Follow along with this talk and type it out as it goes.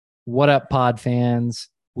What up, pod fans?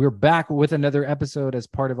 We're back with another episode as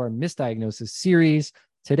part of our misdiagnosis series.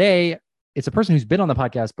 Today, it's a person who's been on the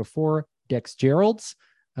podcast before, Dex Geralds.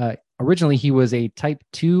 Originally, he was a type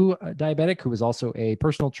 2 diabetic who was also a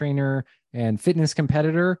personal trainer and fitness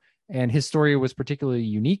competitor. And his story was particularly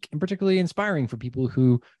unique and particularly inspiring for people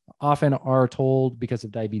who often are told, because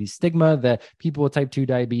of diabetes stigma, that people with type 2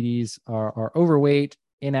 diabetes are overweight,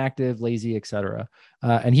 inactive, lazy, etc.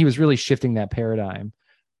 And he was really shifting that paradigm.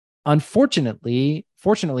 Unfortunately,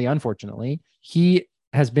 he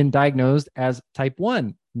has been diagnosed as type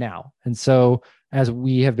 1 now. And so, as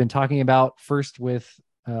we have been talking about first with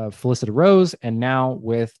Felicita Rose and now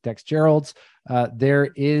with Dex Geralds,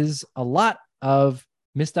 there is a lot of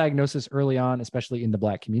misdiagnosis early on, especially in the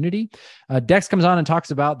Black community. Dex comes on and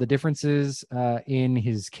talks about the differences in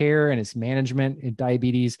his care and his management in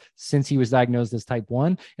diabetes since he was diagnosed as type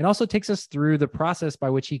 1, and also takes us through the process by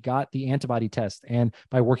which he got the antibody test and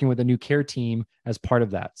by working with a new care team as part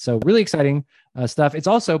of that. So really exciting stuff. It's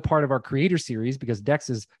also part of our creator series because Dex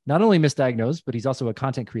is not only misdiagnosed, but he's also a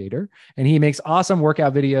content creator, and he makes awesome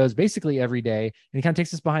workout videos basically every day. And he kind of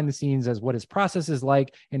takes us behind the scenes as what his process is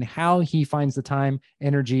like and how he finds the time,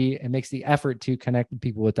 energy, and makes the effort to connect with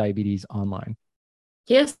people with diabetes online.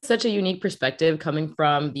 He has such a unique perspective coming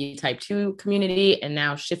from the type 2 community and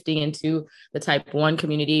now shifting into the type 1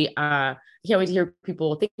 community. I can't wait to hear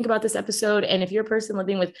people think about this episode. And if you're a person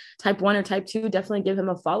living with type 1 or type 2, definitely give him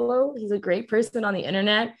a follow. He's a great person on the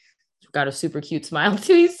internet. He's got a super cute smile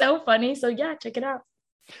too. He's so funny. So yeah, check it out.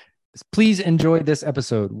 Please enjoy this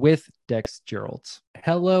episode with Dex Geralds.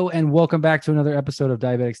 Hello and welcome back to another episode of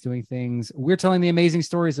Diabetics Doing Things. We're telling the amazing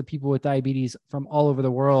stories of people with diabetes from all over the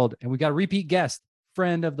world. And we got a repeat guest,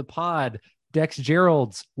 friend of the pod, Dex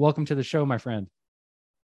Geralds. Welcome to the show, my friend.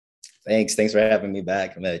 Thanks for having me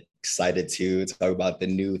back. I'm excited to talk about the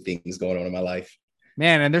new things going on in my life.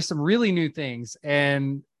 Man, and there's some really new things.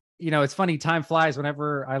 And, you know, it's funny, time flies.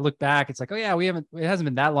 Whenever I look back, it's like, oh yeah, it hasn't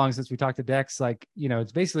been that long since we talked to Dex. Like, you know,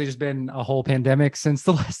 it's basically just been a whole pandemic since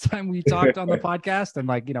the last time we talked on the podcast. And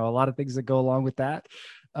like, you know, a lot of things that go along with that.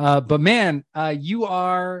 But man, you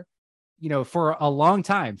are, you know, for a long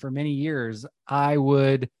time, for many years, I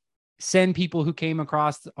would send people who came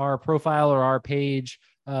across our profile or our page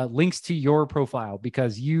links to your profile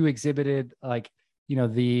because you exhibited like, you know,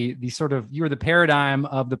 the sort of, you're the paradigm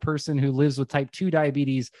of the person who lives with type 2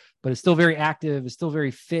 diabetes, but is still very active, is still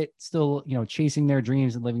very fit, still, you know, chasing their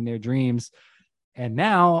dreams and living their dreams. And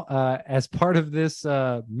now, as part of this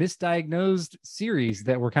misdiagnosed series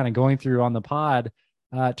that we're kind of going through on the pod,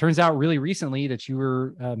 turns out really recently that you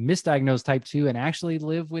were misdiagnosed type 2 and actually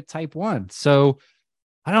live with type 1. So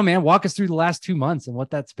I don't know, man, walk us through the last 2 months and what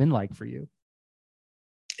that's been like for you.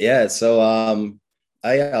 Yeah. So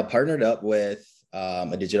I partnered up with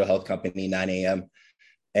a digital health company, 9am.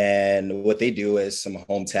 And what they do is some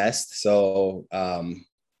home tests. So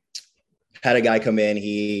had a guy come in,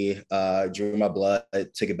 he drew my blood,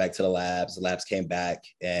 took it back to the labs. The labs came back,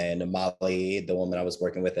 and Molly, the woman I was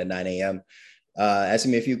working with at 9am, asked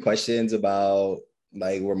me a few questions about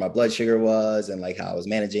like where my blood sugar was and like how I was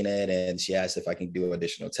managing it. And she asked if I can do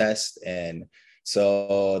additional tests. And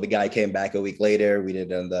so the guy came back a week later. We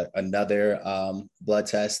did another blood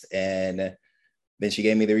test, and then she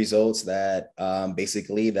gave me the results that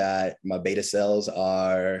basically that my beta cells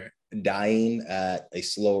are dying at a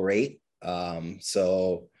slow rate. That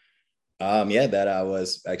I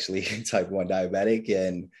was actually type 1 diabetic,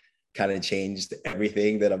 and kind of changed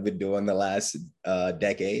everything that I've been doing the last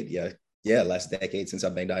decade. Last decade since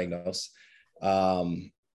I've been diagnosed. So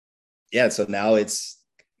now it's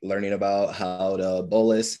learning about how to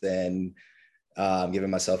bolus and giving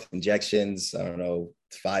myself injections, I don't know,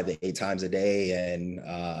 5 to 8 times a day. And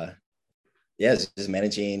it's just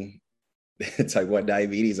managing type 1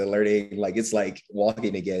 diabetes and learning, like, it's like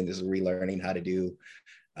walking again, just relearning how to do,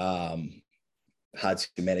 how to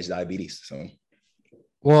manage diabetes. So,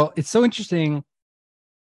 well, it's so interesting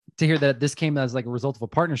to hear that this came as like a result of a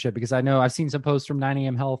partnership, because I know I've seen some posts from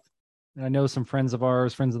 9am Health, and I know some friends of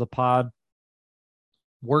ours, friends of the pod,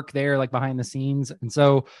 work there like behind the scenes. And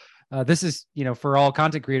so this is, you know, for all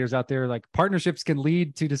content creators out there, like partnerships can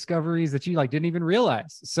lead to discoveries that you like didn't even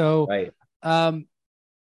realize. So right.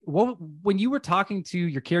 When you were talking to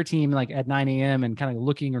your care team like at 9am and kind of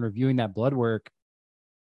looking and reviewing that blood work,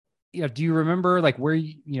 you know, do you remember like were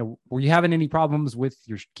you having any problems with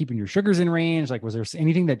your keeping your sugars in range? Like, was there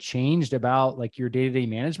anything that changed about like your day-to-day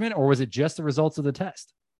management, or was it just the results of the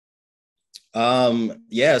test? So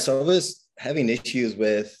I was having issues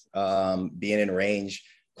with being in range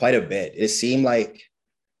quite a bit. It seemed like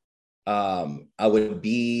I would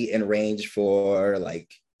be in range for like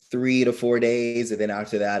 3 to 4 days. And then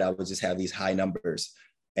after that, I would just have these high numbers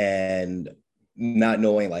and not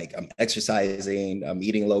knowing like I'm exercising, I'm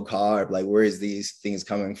eating low carb, like where is these things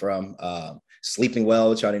coming from? Sleeping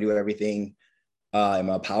well, trying to do everything in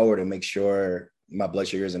my power to make sure my blood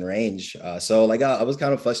sugar is in range. So like I was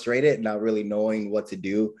kind of frustrated, not really knowing what to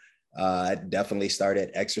do. I definitely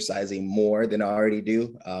started exercising more than I already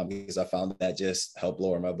do because I found that just helped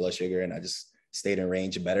lower my blood sugar, and I just stayed in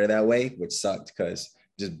range better that way, which sucked because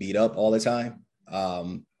just beat up all the time.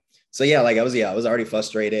 So yeah, like I was already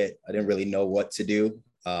frustrated. I didn't really know what to do.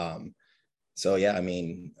 So yeah, I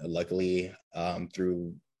mean, luckily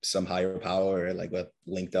through some higher power, like what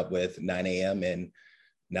linked up with 9 a.m. and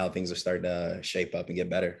now things are starting to shape up and get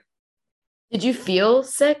better. Did you feel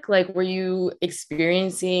sick? Like, were you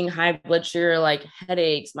experiencing high blood sugar, like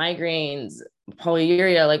headaches, migraines,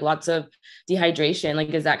 polyuria, like lots of dehydration? Like,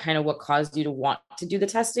 is that kind of what caused you to want to do the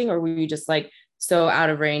testing? Or were you just like so out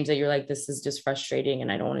of range that you're like, this is just frustrating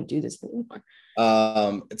and I don't want to do this anymore?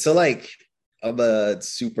 So like I'm a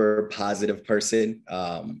super positive person.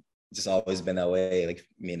 Just always been that way. Like,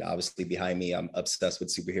 I mean, obviously behind me, I'm obsessed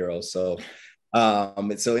with superheroes. So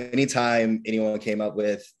anytime anyone came up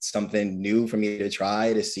with something new for me to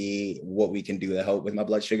try to see what we can do to help with my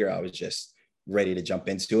blood sugar, I was just ready to jump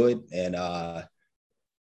into it. And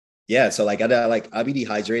yeah, so like I'll be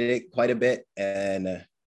dehydrated quite a bit and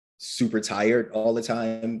super tired all the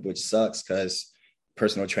time, which sucks because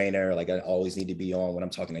personal trainer, like I always need to be on when I'm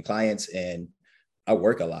talking to clients, and I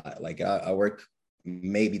work a lot. Like I work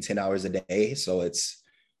maybe 10 hours a day. So it's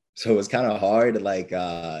kind of hard, like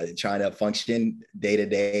trying to function day to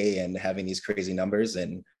day and having these crazy numbers.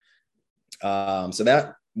 And so I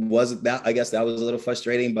guess that was a little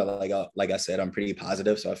frustrating, but like I said, I'm pretty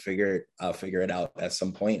positive. So I figured I'll figure it out at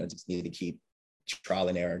some point. I just need to keep trial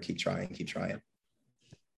and error, keep trying.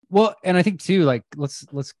 Well, and I think too, like let's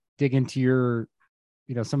dig into your,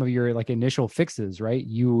 some of your like initial fixes, right?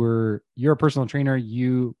 You're a personal trainer,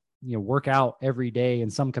 you work out every day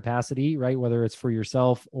in some capacity, right? Whether it's for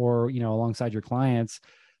yourself or, alongside your clients,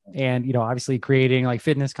 and, obviously creating like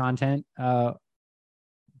fitness content.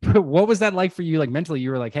 What was that like for you? Like mentally,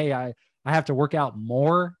 you were like, hey, I have to work out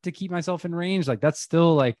more to keep myself in range. Like that's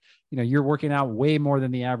still like, you're working out way more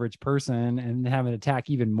than the average person and having to tack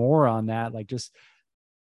even more on that. Like just,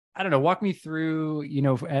 I don't know, walk me through,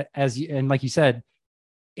 and like you said,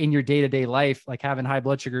 in your day-to-day life, like having high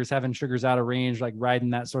blood sugars, having sugars out of range, like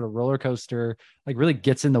riding that sort of roller coaster, like really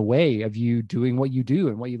gets in the way of you doing what you do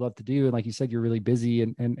and what you love to do. And like you said, you're really busy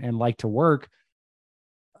and like to work.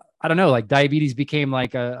 I don't know, like diabetes became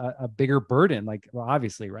like a bigger burden, like, well,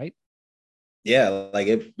 obviously, right? Yeah, like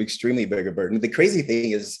an extremely bigger burden. The crazy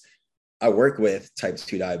thing is I work with type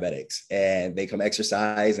 2 diabetics and they come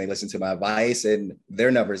exercise and they listen to my advice and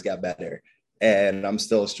their numbers got better. And I'm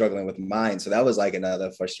still struggling with mine. So that was like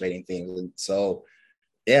another frustrating thing. And so,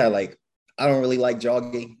 yeah, like I don't really like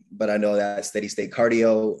jogging, but I know that steady state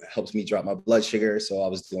cardio helps me drop my blood sugar. So I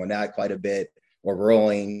was doing that quite a bit, or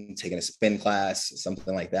rolling, taking a spin class,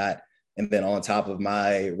 something like that. And then on top of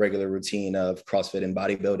my regular routine of CrossFit and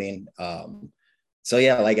bodybuilding. So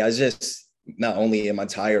yeah, like I was just, not only am I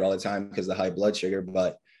tired all the time because of the high blood sugar,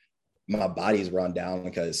 but my body's run down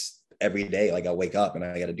because every day, like I wake up and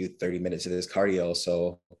I got to do 30 minutes of this cardio.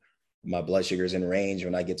 So my blood sugar is in range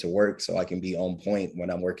when I get to work, so I can be on point when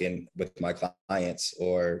I'm working with my clients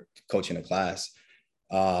or coaching a class.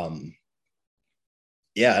 Yeah,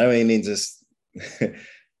 I mean, it's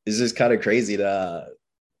just kind of crazy to,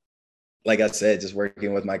 like I said, just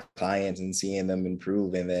working with my clients and seeing them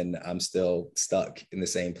improve. And then I'm still stuck in the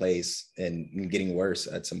same place and getting worse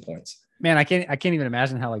at some points. Man, I can't even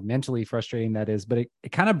imagine how like mentally frustrating that is, but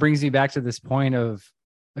it kind of brings me back to this point of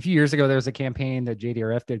a few years ago, there was a campaign that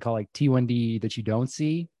JDRF did called like T1D that you don't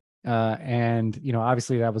see. And,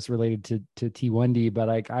 obviously that was related to T1D, but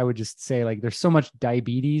like, I would just say like, there's so much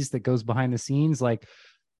diabetes that goes behind the scenes. Like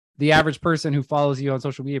the average person who follows you on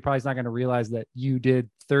social media probably is not going to realize that you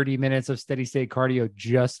did 30 minutes of steady state cardio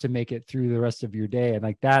just to make it through the rest of your day. And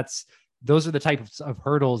like, those are the types of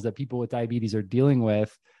hurdles that people with diabetes are dealing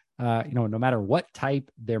with, no matter what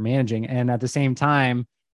type they're managing. And at the same time,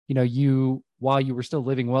 while you were still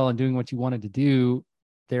living well and doing what you wanted to do,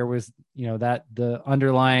 there was, that the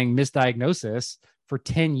underlying misdiagnosis for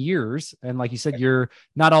 10 years. And like you said,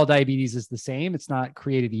 not all diabetes is the same. It's not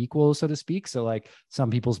created equal, so to speak. So like some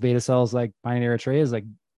people's beta cells, like binary Eritrea, is like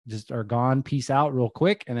just are gone, peace out real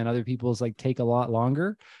quick. And then other people's like take a lot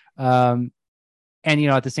longer. And,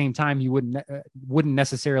 at the same time, you wouldn't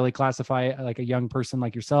necessarily classify like a young person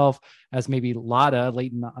like yourself as maybe LADA,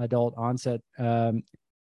 latent adult onset, autoimmune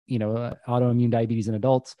diabetes in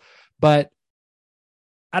adults. But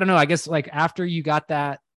I don't know. I guess like after you got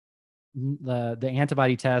that, the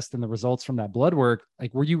antibody test and the results from that blood work,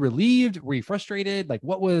 like, were you relieved? Were you frustrated? Like,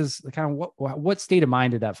 what was the kind of what state of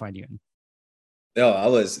mind did that find you in? No, I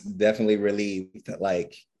was definitely relieved.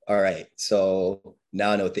 Like, all right, so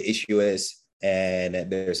now I know what the issue is, and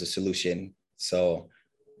there's a solution. So,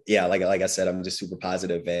 yeah, like I said, I'm just super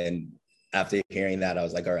positive. And after hearing that, I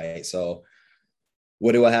was like, all right, so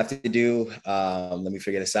what do I have to do? Let me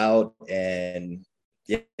figure this out. And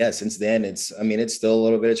yeah, since then, it's still a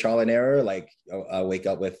little bit of trial and error. Like, I wake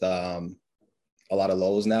up with a lot of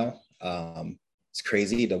lows now. It's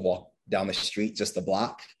crazy to walk down the street just a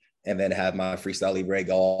block and then have my Freestyle Libre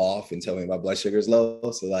go off and tell me my blood sugar is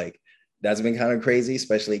low. So like, that's been kind of crazy,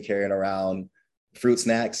 especially carrying around fruit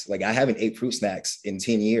snacks. Like, I haven't ate fruit snacks in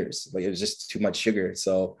 10 years. Like, it was just too much sugar.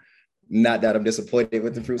 So not that I'm disappointed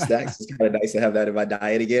with the fruit snacks. It's kind of nice to have that in my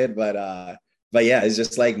diet again. But yeah, it's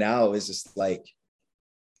just like now it's just like,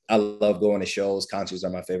 I love going to shows. Concerts are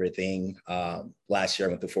my favorite thing. Last year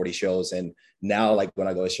I went to 40 shows, and now like when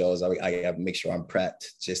I go to shows, I have to make sure I'm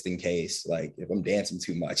prepped just in case, like if I'm dancing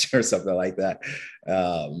too much or something like that.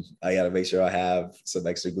 I got to make sure I have some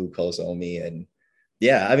extra glucose on me. And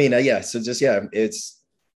yeah, I mean, yeah. So just, yeah, it's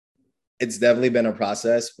definitely been a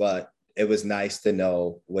process, but it was nice to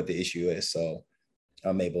know what the issue is. So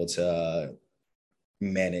I'm able to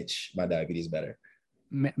manage my diabetes better.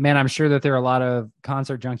 Man, I'm sure that there are a lot of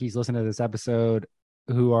concert junkies listening to this episode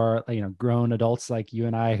who are, you know, grown adults like you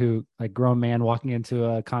and I, who like grown man walking into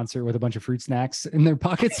a concert with a bunch of fruit snacks in their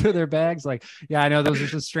pockets or their bags. Like, yeah, I know those are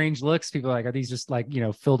just strange looks. People are like, are these just like, you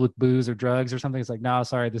know, filled with booze or drugs or something? It's like, no,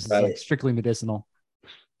 sorry, this is like strictly medicinal.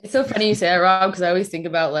 It's so funny you say that, Rob, because I always think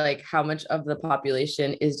about like how much of the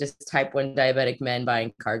population is just type 1 diabetic men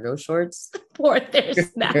buying cargo shorts for their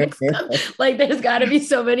snacks. Like, there's got to be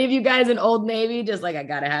so many of you guys in Old Navy just like, I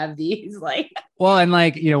got to have these. Like, well, and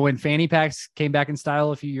like, you know, when fanny packs came back in style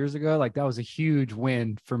a few years ago, like that was a huge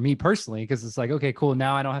win for me personally, because it's like, okay, cool.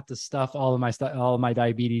 Now I don't have to stuff all of my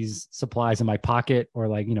diabetes supplies in my pocket, or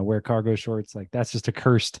like, you know, wear cargo shorts. Like, that's just a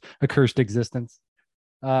cursed existence.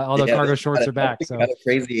 Although cargo shorts are back. So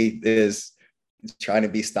crazy is trying to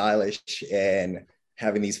be stylish and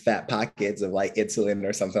having these fat pockets of like insulin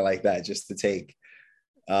or something like that just to take.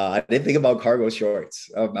 I didn't think about cargo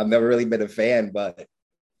shorts. I've never really been a fan, but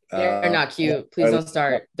they're not cute. Please don't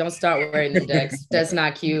start. Don't start wearing them, Dex. That's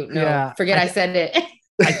not cute. No, yeah, forget I said it.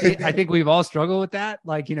 I think we've all struggled with that.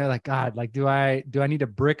 Like, you know, like, God, like, do I need to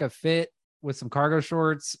brick a fit with some cargo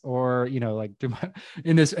shorts, or, you know, like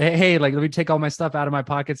hey, like, let me take all my stuff out of my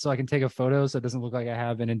pockets so I can take a photo so it doesn't look like I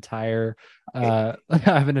have an entire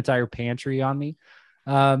pantry on me.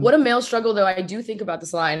 What a male struggle, though. I do think about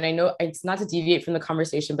this a lot, and I know it's not to deviate from the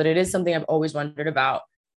conversation, but it is something I've always wondered about.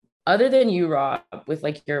 Other than you, Rob, with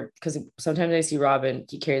like because sometimes I see Robin,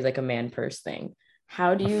 he carries like a man purse thing.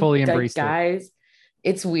 How do you fully embrace guys?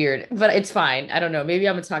 It's weird, but it's fine. I don't know. Maybe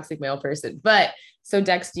I'm a toxic male person, but so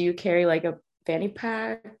Dex, do you carry like a fanny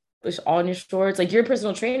pack on your shorts? Like, you're a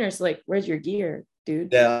personal trainer, so like, where's your gear,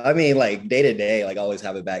 dude? Yeah, I mean, like day to day, like I always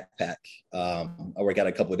have a backpack. I work at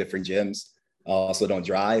a couple of different gyms. I also don't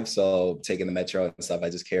drive, so taking the metro and stuff,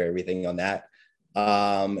 I just carry everything on that.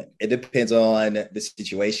 It depends on the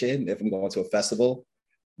situation. If I'm going to a festival,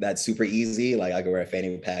 that's super easy. Like, I can wear a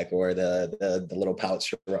fanny pack or the little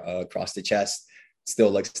pouch across the chest.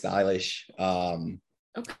 Still looks stylish.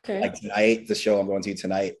 Okay. Like tonight, the show I'm going to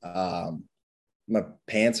tonight, my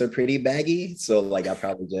pants are pretty baggy, so like I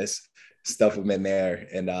probably just stuff them in there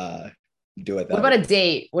and do it. What about a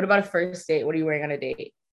date? What about a first date? What are you wearing on a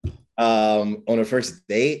date? On a first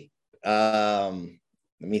date, let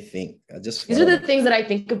me think. These are the things that I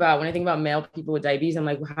think about when I think about male people with diabetes. I'm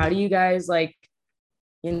like, how do you guys, like,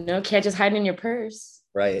 you know, can't just hide in your purse?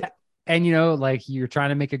 Right. And, you know, like, you're trying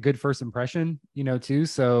to make a good first impression, you know, too.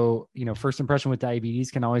 So, you know, first impression with diabetes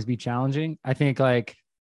can always be challenging. I think, like,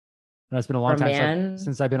 it's been a long time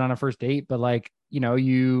since I've been on a first date, but like, you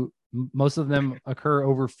know, most of them occur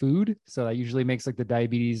over food. So that usually makes like the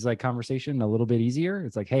diabetes like conversation a little bit easier.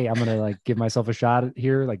 It's like, hey, I'm going to like give myself a shot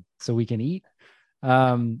here, like, so we can eat.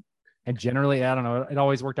 And generally, I don't know, it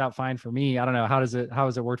always worked out fine for me. I don't know. How has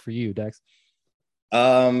it worked for you, Dex?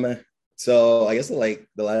 So I guess like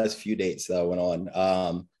the last few dates that I went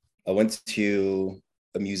on, I went to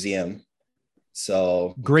a museum.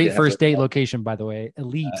 So great first date location, by the way.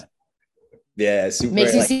 Elite. Yeah, super.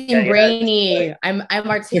 Makes you seem brainy. Yeah. I'm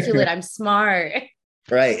articulate. I'm smart.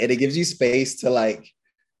 Right, and it gives you space to like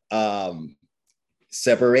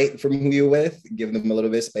separate from who you're with, give them a little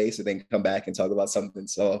bit of space, and then come back and talk about something.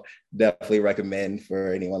 So definitely recommend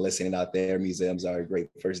for anyone listening out there. Museums are a great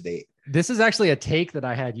first date. This is actually a take that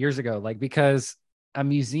I had years ago, like, because a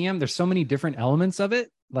museum, there's so many different elements of it.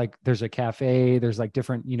 Like there's a cafe, there's like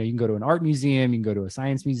different, you can go to an art museum, you can go to a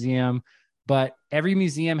science museum, but every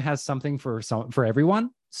museum has something for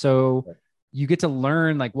everyone. So you get to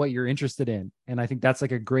learn like what you're interested in. And I think that's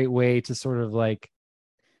like a great way to sort of like,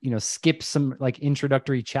 skip some like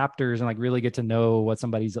introductory chapters and like really get to know what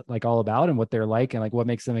somebody's like all about and what they're like and like what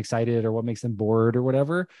makes them excited or what makes them bored or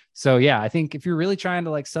whatever. So yeah, I think if you're really trying to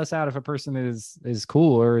like suss out if a person is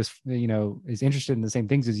cool or is interested in the same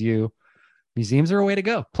things as you, museums are a way to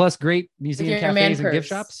go. Plus great museum cafes and gift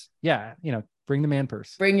shops. Yeah. Bring the man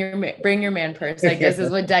purse. Bring your man purse. I guess is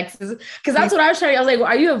what Dex is, because that's what I was trying. I was like, well,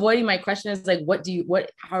 are you avoiding my question? It's like,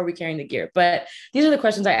 how are we carrying the gear? But these are the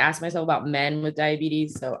questions I ask myself about men with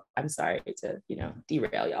diabetes. So I'm sorry to,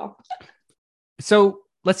 derail y'all. So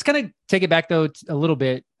let's kind of take it back though a little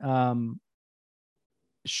bit. Going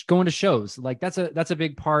to shows, like that's a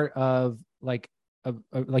big part of like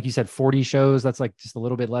you said, 40 shows. That's like just a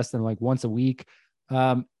little bit less than like once a week.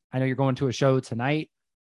 I know you're going to a show tonight.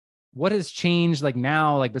 What has changed like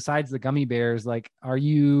now, like besides the gummy bears, like, are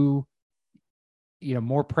you,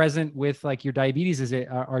 more present with like your diabetes?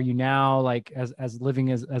 Are you now like as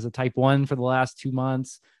living as a type 1 for the last 2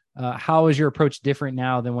 months? How is your approach different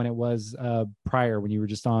now than when it was prior, when you were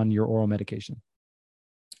just on your oral medication?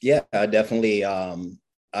 Yeah, I definitely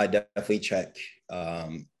check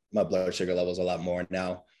my blood sugar levels a lot more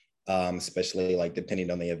now. Especially like depending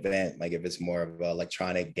on the event, like if it's more of an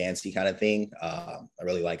electronic dancey kind of thing. I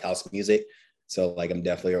really like house music. So like I'm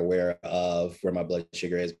definitely aware of where my blood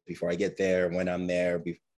sugar is before I get there, when I'm there,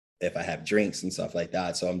 if I have drinks and stuff like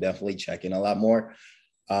that. So I'm definitely checking a lot more.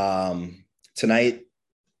 Tonight,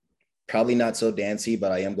 probably not so dancey,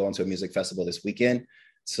 but I am going to a music festival this weekend.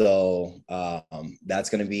 So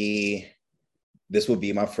this will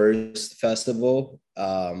be my first festival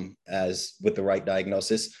as with the right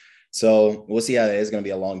diagnosis. So we'll see how it is. Going to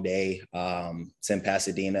be a long day. It's in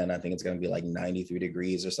Pasadena, and I think it's going to be like 93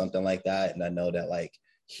 degrees or something like that. And I know that like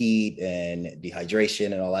heat and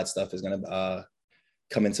dehydration and all that stuff is going to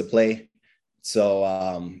come into play.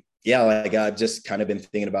 So yeah, like I've just kind of been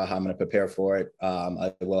thinking about how I'm going to prepare for it.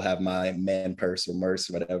 I will have my man purse or merce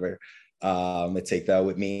or whatever. I take that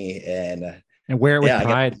with me and wear it with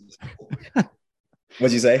pride.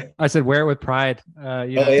 What'd you say? I said, wear it with pride.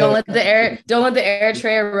 Don't let the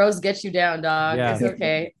Eritrea rose get you down, dog. Yeah. It's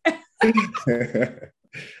okay.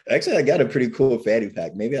 Actually, I got a pretty cool fanny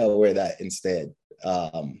pack. Maybe I'll wear that instead.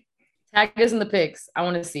 Tag us in the pics. I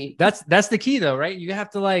want to see. That's the key though, right? You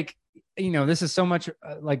have to like, this is so much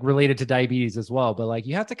like related to diabetes as well, but like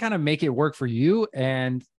you have to kind of make it work for you.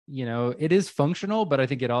 And, it is functional, but I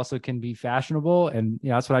think it also can be fashionable. And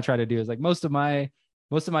that's what I try to do is like most of my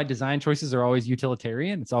design choices are always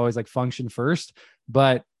utilitarian. It's always like function first.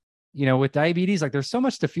 But, with diabetes, like there's so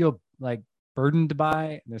much to feel like burdened by.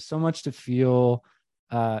 And there's so much to feel,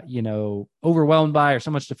 overwhelmed by, or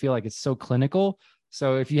so much to feel like it's so clinical.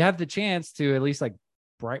 So if you have the chance to at least like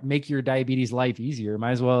make your diabetes life easier,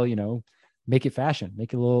 might as well, make it fashion,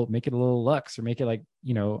 make it a little luxe, or make it like,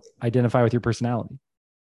 identify with your personality.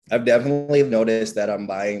 I've definitely noticed that I'm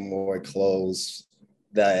buying more clothes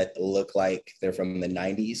that look like they're from the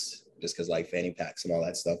 90s, just because like fanny packs and all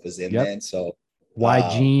that stuff is in there. So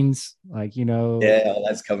wide jeans, like, yeah, all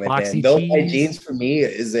that's coming in. Those wide jeans for me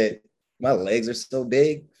is that my legs are so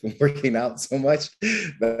big from working out so much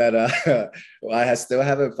that I still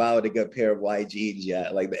haven't found a good pair of wide jeans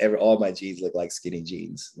yet. Like all my jeans look like skinny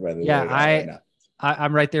jeans.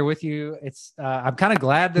 I'm right there with you. It's I'm kind of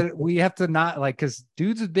glad that we have to not like, because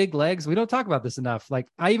dudes with big legs, we don't talk about this enough. Like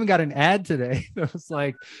I even got an ad today that was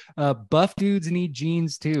like buff dudes need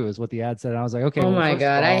jeans too, is what the ad said. And I was like, okay. Oh my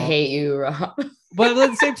God, I hate you, Rob. But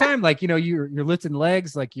at the same time, like, you're lifting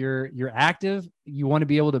legs, like you're active, you want to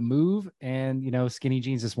be able to move, and skinny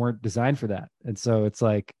jeans just weren't designed for that. And so it's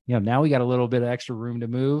like, now we got a little bit of extra room to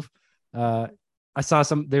move. I saw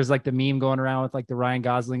there's like the meme going around with like the Ryan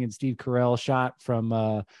Gosling and Steve Carell shot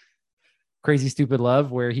from Crazy Stupid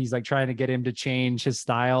Love, where he's like trying to get him to change his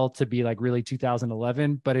style to be like really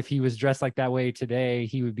 2011. But if he was dressed like that way today,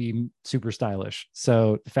 he would be super stylish.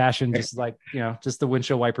 So fashion, just like, just the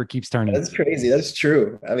windshield wiper keeps turning. That's crazy. That's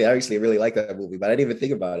true. I mean, I actually really like that movie, but I didn't even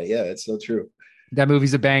think about it. Yeah, it's so true. That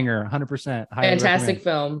movie's a banger, 100%. Fantastic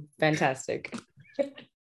film. Fantastic.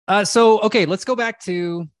 So, okay, let's go back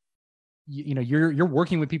to, you're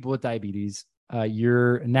working with people with diabetes.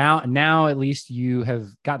 You're now at least you have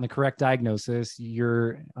gotten the correct diagnosis.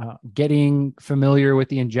 You're getting familiar with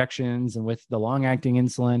the injections and with the long-acting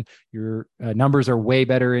insulin. Your numbers are way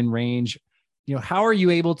better in range. How are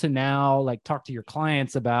you able to now like talk to your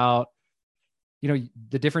clients about,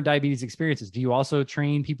 the different diabetes experiences. Do you also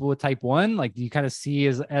train people with type 1? Like, do you kind of see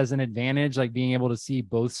as an advantage, like being able to see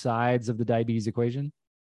both sides of the diabetes equation?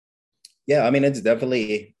 Yeah, I mean, it's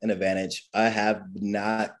definitely an advantage. I have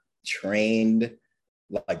not trained,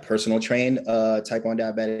 like personal trained type 1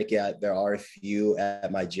 diabetic yet. There are a few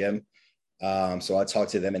at my gym. So I talk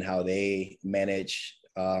to them and how they manage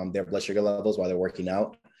their blood sugar levels while they're working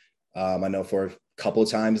out. I know for a couple of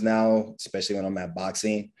times now, especially when I'm at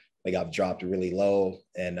boxing, like I've dropped really low,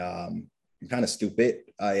 and I'm kind of stupid.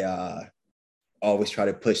 I always try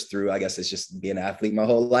to push through. I guess it's just being an athlete my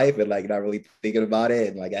whole life and like not really thinking about it.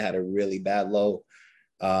 And like I had a really bad low,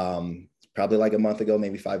 probably like a month ago,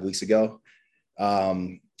 maybe 5 weeks ago.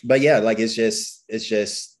 But yeah, like it's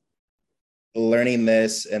just learning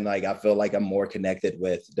this, and like I feel like I'm more connected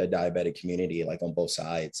with the diabetic community, like on both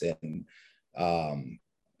sides. And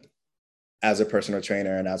as a personal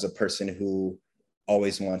trainer and as a person who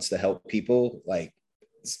always wants to help people, like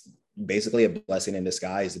it's basically a blessing in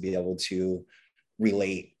disguise to be able to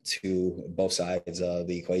relate to both sides of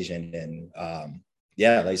the equation. And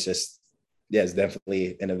yeah, like it's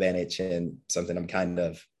definitely an advantage and something I'm kind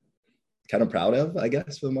of proud of, I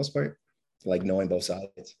guess, for the most part, like knowing both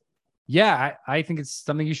sides. Yeah, I think it's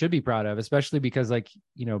something you should be proud of, especially because like,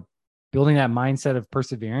 building that mindset of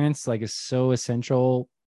perseverance, like, is so essential,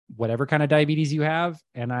 whatever kind of diabetes you have.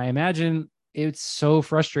 And I imagine it's so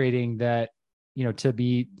frustrating that, to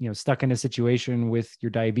be, stuck in a situation with your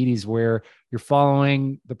diabetes where you're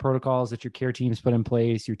following the protocols that your care teams put in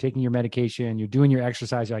place, you're taking your medication, you're doing your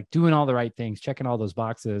exercise, you're like doing all the right things, checking all those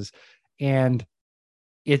boxes, and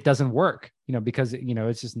it doesn't work, because,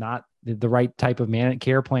 it's just not the right type of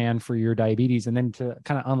care plan for your diabetes. And then to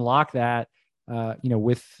kind of unlock that,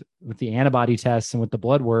 with the antibody tests and with the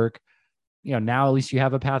blood work, now at least you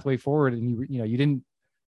have a pathway forward. And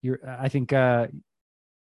I think, Dr.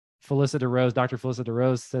 Felissa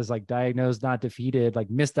DeRose says, like, diagnosed, not defeated, like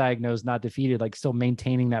misdiagnosed, not defeated, like still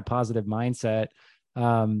maintaining that positive mindset.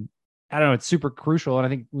 I don't know, it's super crucial. And I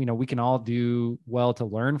think, we can all do well to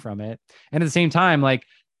learn from it. And at the same time, like,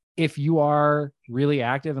 if you are really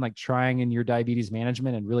active and like trying in your diabetes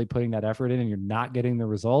management and really putting that effort in and you're not getting the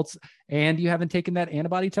results and you haven't taken that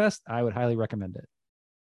antibody test, I would highly recommend it.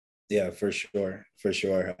 Yeah, for sure. For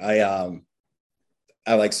sure.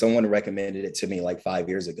 I like someone recommended it to me like 5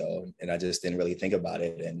 years ago, and I just didn't really think about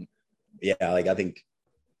it. And yeah, like I think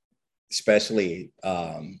especially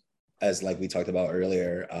as like we talked about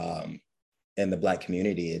earlier, in the Black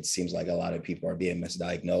community, it seems like a lot of people are being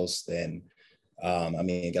misdiagnosed. And I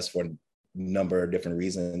mean, I guess for a number of different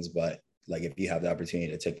reasons, but like if you have the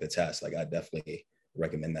opportunity to take the test, like I definitely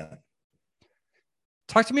recommend that.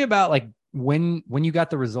 Talk to me about like when you got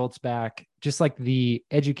the results back, just like the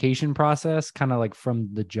education process, kind of like from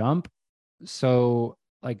the jump. So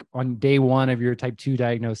like on day one of your type 2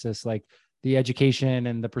 diagnosis, like the education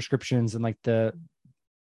and the prescriptions and like the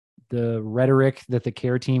rhetoric that the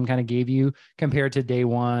care team kind of gave you compared to day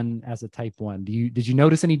one as a type 1, did you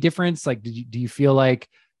notice any difference? Like, do you feel like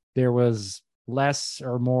there was less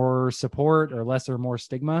or more support or less or more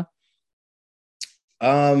stigma?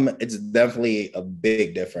 It's definitely a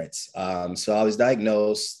big difference. So I was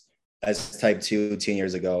diagnosed as type 2 10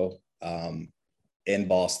 years ago, in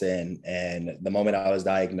Boston. And the moment I was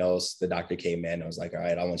diagnosed, the doctor came in and was like, all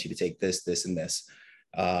right, I want you to take this, this, and this.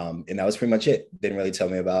 And that was pretty much it. Didn't really tell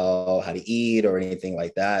me about how to eat or anything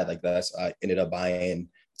like that. Like I ended up buying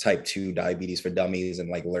type 2 diabetes for dummies and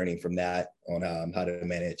like learning from that on how to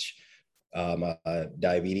manage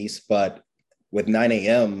diabetes. But with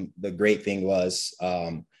 9am, the great thing was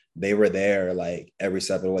they were there like every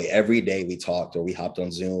step of the way. Every day we talked or we hopped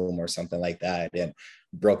on Zoom or something like that and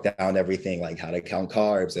broke down everything, like how to count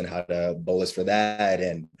carbs and how to bolus for that.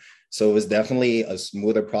 And so it was definitely a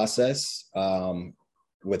smoother process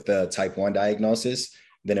with the type 1 diagnosis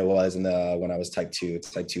than it was when I was type 2.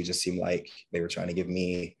 Type 2 just seemed like they were trying to give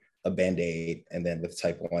me a Band-Aid. And then with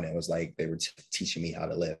type 1, it was like they were teaching me how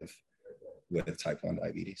to live with type 1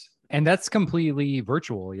 diabetes. And that's completely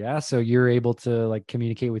virtual. Yeah. So you're able to like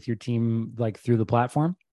communicate with your team like through the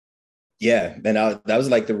platform. Yeah. And that was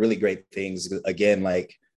like the really great things. Again,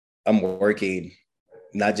 like I'm working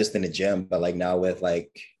not just in the gym, but like now with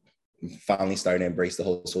like finally starting to embrace the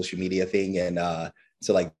whole social media thing and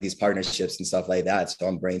so like these partnerships and stuff like that. So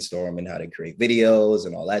I'm brainstorming how to create videos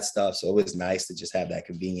and all that stuff. So it was nice to just have that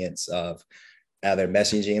convenience of either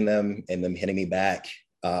messaging them and them hitting me back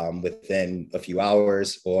within a few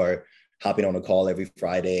hours or hopping on a call every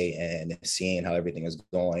Friday and seeing how everything is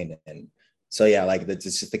going. And so, yeah, like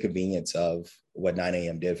it's just the convenience of what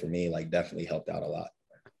 9am did for me, like definitely helped out a lot.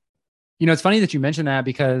 It's funny that you mentioned that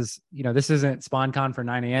because, this isn't SpawnCon for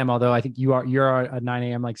 9 a.m. Although I think you're a 9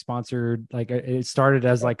 a.m. like sponsored, like it started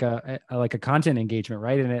as like a content engagement,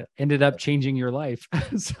 right? And it ended up changing your life.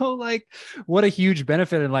 So like, what a huge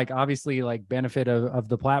benefit, and like, obviously like benefit of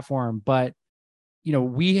the platform. But,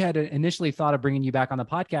 we had initially thought of bringing you back on the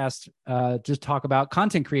podcast, just talk about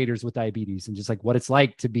content creators with diabetes and just like what it's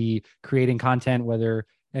like to be creating content,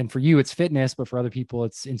 and for you, it's fitness, but for other people,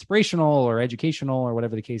 it's inspirational or educational or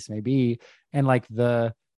whatever the case may be. And like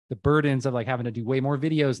the burdens of like having to do way more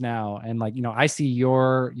videos now. And like, I see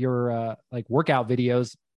your like workout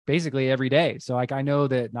videos basically every day. So like, I know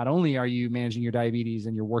that not only are you managing your diabetes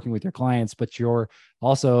and you're working with your clients, but you're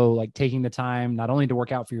also like taking the time not only to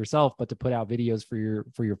work out for yourself, but to put out videos for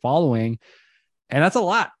your following. And that's a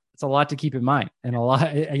lot. It's a lot to keep in mind, and a lot,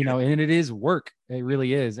 and it is work. It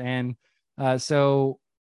really is. And so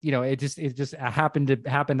it just happened to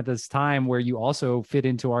happen at this time where you also fit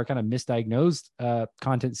into our kind of misdiagnosed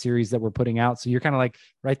content series that we're putting out. So you're kind of like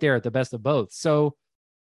right there at the best of both. So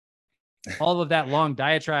all of that long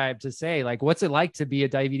diatribe to say, like, what's it like to be a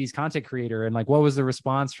diabetes content creator? And like, what was the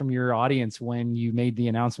response from your audience when you made the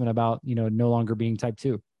announcement about, no longer being type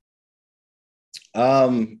 2?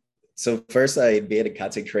 So first, being a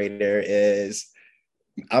content creator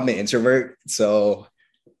I'm an introvert. So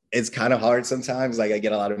it's kind of hard sometimes. Like I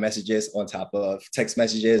get a lot of messages on top of text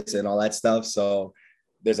messages and all that stuff. So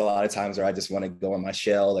there's a lot of times where I just want to go in my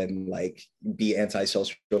shell and like be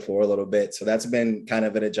antisocial for a little bit. So that's been kind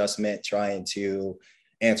of an adjustment, trying to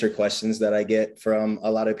answer questions that I get from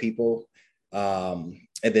a lot of people. And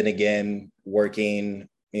then again, working,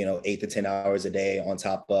 8 to 10 hours a day on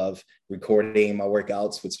top of recording my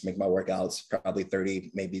workouts, which make my workouts probably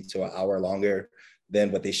 30, maybe to an hour longer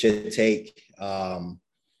than what they should take.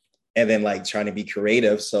 And then like trying to be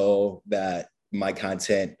creative so that my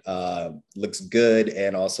content looks good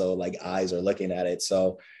and also like eyes are looking at it.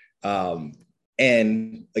 So,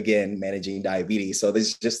 and again, managing diabetes. So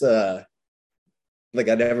there's just like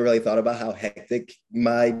I never really thought about how hectic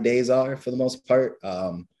my days are for the most part.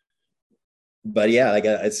 But yeah, like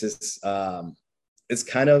it's just,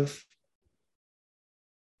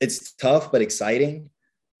 it's tough, but exciting.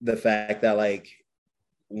 The fact that like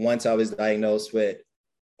once I was diagnosed with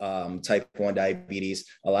type 1 diabetes,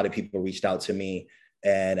 a lot of people reached out to me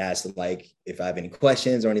and asked like if I have any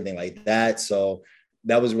questions or anything like that. So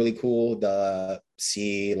that was really cool to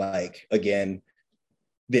see, like, again,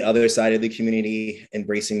 the other side of the community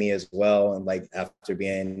embracing me as well. And like after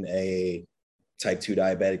being a type 2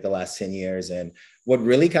 diabetic the last 10 years. And what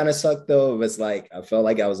really kind of sucked though was like I felt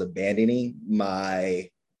like I was abandoning my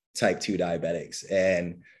type 2 diabetics,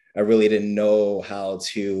 and I really didn't know how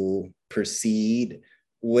to proceed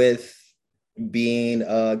with being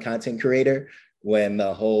a content creator when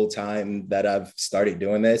the whole time that I've started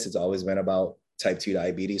doing this, it's always been about type 2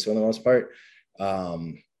 diabetes for the most part.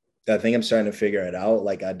 I think I'm starting to figure it out.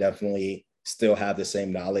 Like I definitely still have the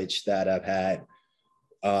same knowledge that I've had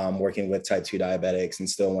working with type 2 diabetics, and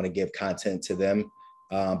still want to give content to them,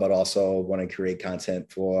 but also want to create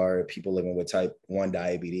content for people living with type 1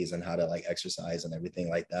 diabetes and how to like exercise and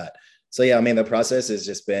everything like that. So yeah, I mean, the process has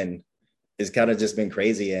just been, it's kind of just been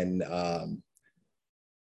crazy. And I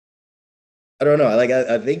don't know, like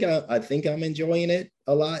I think I'm enjoying it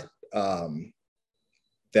a lot.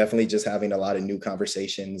 Definitely just having a lot of new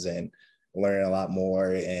conversations and learning a lot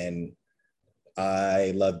more. And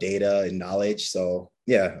I love data and knowledge. So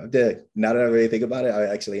yeah, now that I really think about it, I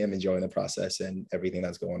actually am enjoying the process and everything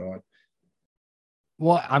that's going on.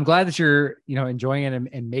 Well, I'm glad that you're, enjoying it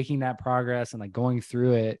and making that progress and like going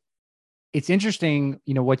through it. It's interesting,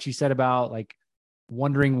 what you said about like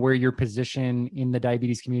wondering where your position in the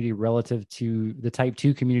diabetes community relative to the type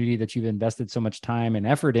 2 community that you've invested so much time and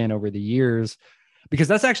effort in over the years, because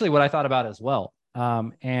that's actually what I thought about as well.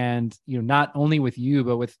 And, not only with you,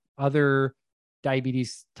 but with other type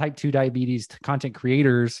 2 diabetes content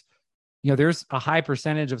creators, there's a high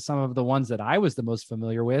percentage of some of the ones that I was the most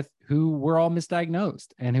familiar with who were all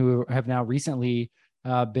misdiagnosed and who have now recently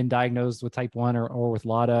been diagnosed with type 1 or with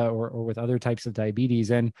LADA or with other types of diabetes.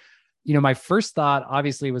 And, my first thought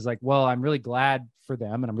obviously was like, well, I'm really glad for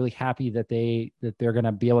them. And I'm really happy that they're going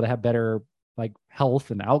to be able to have better like health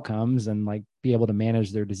and outcomes and like be able to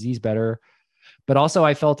manage their disease better. But also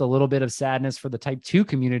I felt a little bit of sadness for the type 2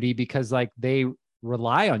 community because like they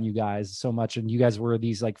rely on you guys so much and you guys were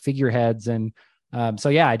these like figureheads. And so,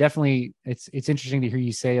 yeah, I definitely, it's interesting to hear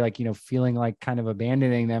you say like, feeling like kind of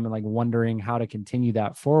abandoning them and like wondering how to continue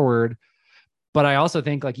that forward. But I also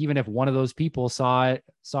think like, even if one of those people saw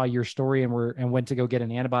your story and went to go get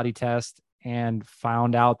an antibody test and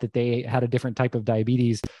found out that they had a different type of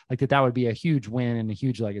diabetes, like that would be a huge win and a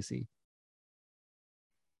huge legacy.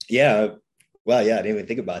 Yeah. Well, yeah, I didn't even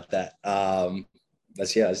think about that.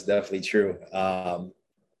 That's definitely true. Wow,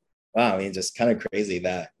 I mean, just kind of crazy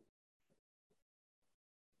that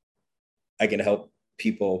I can help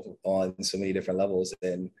people on so many different levels,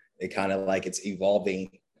 and it kind of like it's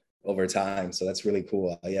evolving over time. So that's really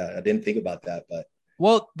cool. Yeah, I didn't think about that, but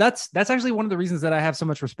Well, that's actually one of the reasons that I have so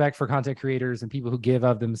much respect for content creators and people who give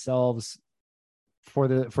of themselves for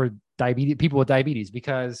diabetes, people with diabetes,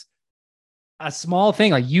 because a small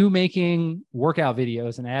thing like you making workout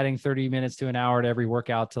videos and adding 30 minutes to an hour to every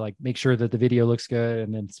workout to like make sure that the video looks good,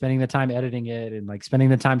 and then spending the time editing it and like spending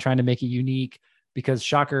the time trying to make it unique. Because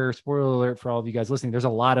shocker, spoiler alert for all of you guys listening, there's a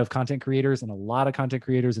lot of content creators and a lot of content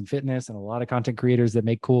creators in fitness and a lot of content creators that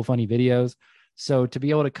make cool, funny videos. So to be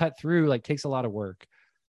able to cut through like takes a lot of work.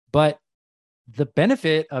 But the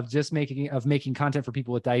benefit of just making content for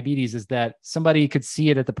people with diabetes is that somebody could see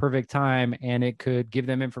it at the perfect time and it could give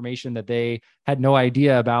them information that they had no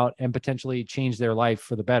idea about and potentially change their life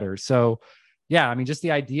for the better. So yeah, I mean, just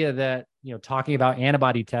the idea that, talking about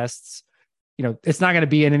antibody tests, it's not going to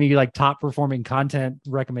be in any like top performing content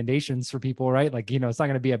recommendations for people, right? Like, it's not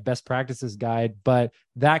going to be a best practices guide, but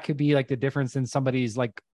that could be like the difference in somebody's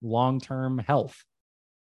like long-term health.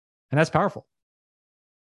 And that's powerful.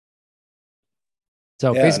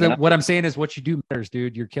 So yeah, basically what I'm saying is what you do matters,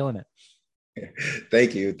 dude. You're killing it.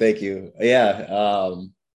 thank you. Thank you. Yeah.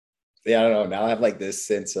 Yeah, I don't know. Now I have like this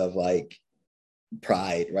sense of like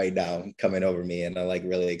pride right now coming over me. And I'm like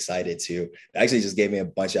really excited to actually just gave me a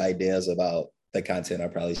bunch of ideas about the content I'll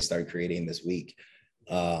probably start creating this week.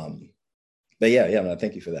 But yeah, no,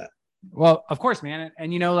 thank you for that. Well, of course, man.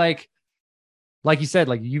 And like you said,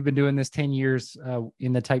 like you've been doing this 10 years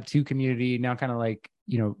in the type 2 community now, kind of like,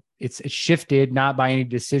 it's shifted not by any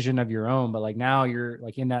decision of your own, but like now you're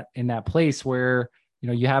like in that place where,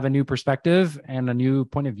 you have a new perspective and a new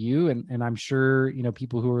point of view. And I'm sure,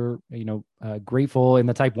 people who are, grateful in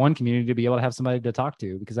the type 1 community to be able to have somebody to talk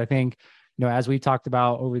to, because I think, as we talked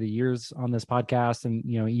about over the years on this podcast and,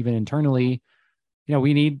 even internally,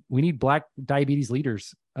 we need Black diabetes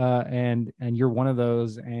leaders, and you're one of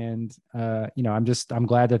those. And I'm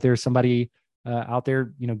glad that there's somebody out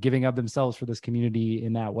there, giving of themselves for this community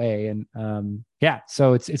in that way. And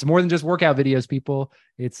so it's more than just workout videos, people.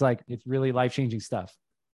 It's really life-changing stuff.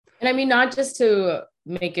 And I mean, not just to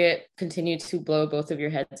make it continue to blow both of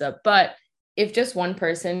your heads up, but if just one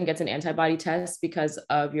person gets an antibody test because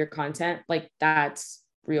of your content, like that's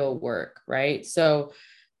real work, right? So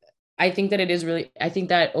I think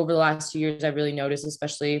that over the last 2 years, I've really noticed,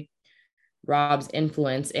 especially Rob's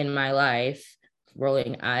influence in my life,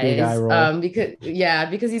 rolling eyes,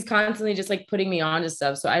 because he's constantly just like putting me onto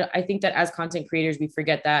stuff. So I think that as content creators, we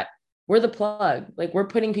forget that we're the plug. Like we're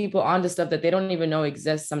putting people onto stuff that they don't even know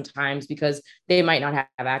exists sometimes because they might not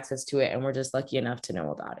have access to it. And we're just lucky enough to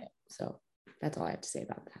know about it. So that's all I have to say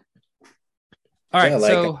about that. All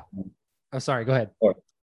right. Sorry, go ahead.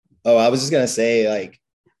 I was just going to say, like,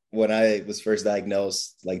 when I was first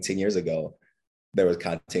diagnosed like 10 years ago, there was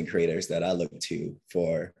content creators that I looked to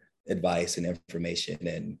for advice and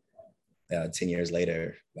information. And 10 years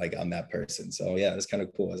later, like I'm that person. So yeah, it's kind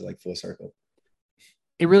of cool. It's like full circle.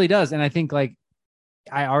 It really does. And I think like,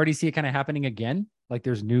 I already see it kind of happening again. Like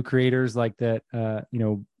there's new creators like that,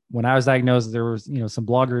 when I was diagnosed, there was, some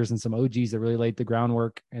bloggers and some OGs that really laid the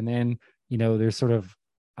groundwork. And then, there's sort of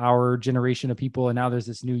our generation of people, and now there's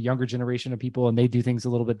this new younger generation of people, and they do things a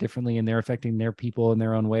little bit differently, and they're affecting their people in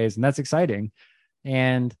their own ways, and that's exciting.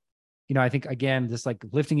 And I think again, just like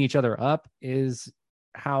lifting each other up is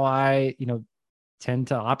how I tend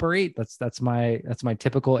to operate. That's my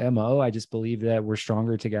typical MO. I just believe that we're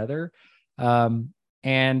stronger together.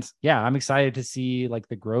 And yeah, I'm excited to see like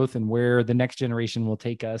the growth and where the next generation will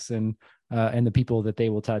take us, and the people that they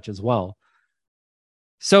will touch as well.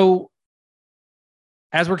 So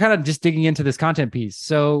as we're kind of just digging into this content piece,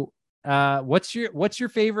 so what's your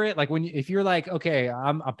favorite, like if you're like, okay,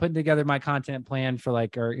 I'm putting together my content plan for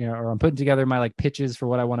like, or I'm putting together my like pitches for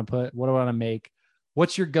what I want to make.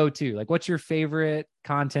 What's your go-to? Like, what's your favorite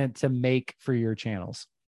content to make for your channels?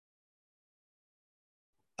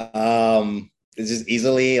 It's just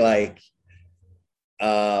easily like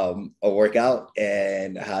a workout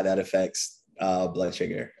and how that affects blood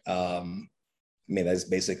sugar. I mean, that's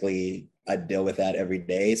basically, I deal with that every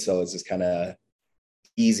day. So it's just kind of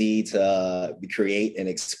easy to create and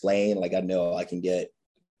explain. Like I know I can get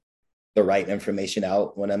the right information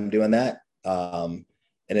out when I'm doing that. And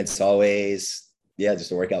it's always,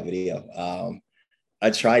 just a workout video.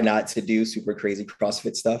 I try not to do super crazy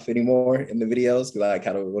CrossFit stuff anymore in the videos because I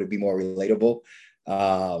kind of want to be more relatable.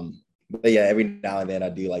 But yeah, every now and then I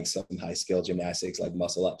do like some high skill gymnastics, like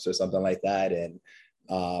muscle ups or something like that. And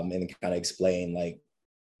and kind of explain like,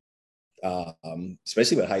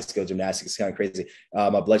 especially with high skill gymnastics, it's kind of crazy.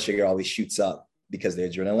 My blood sugar always shoots up because of the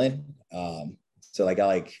adrenaline. So like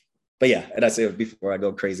but yeah, and I say it before I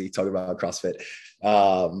go crazy talking about CrossFit.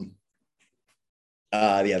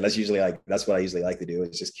 Yeah, that's what I usually like to do,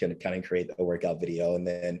 is just kind of create a workout video, and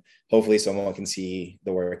then hopefully someone can see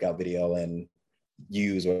the workout video and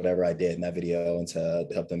use whatever I did in that video and to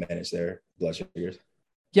help them manage their blood sugars.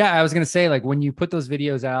 Yeah, I was gonna say, like, when you put those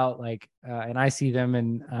videos out, like, and I see them,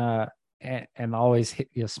 and always hit,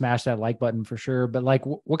 smash that like button for sure. But like,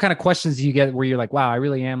 what kind of questions do you get where you're like, wow, I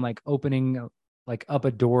really am like opening like up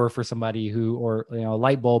a door for somebody who, or a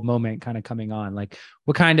light bulb moment kind of coming on? Like,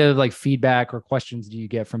 what kind of like feedback or questions do you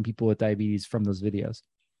get from people with diabetes from those videos?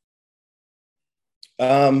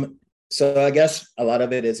 So I guess a lot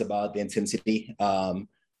of it is about the intensity.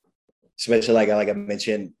 Especially like I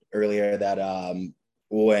mentioned earlier, that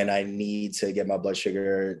when I need to get my blood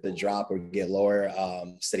sugar to drop or get lower,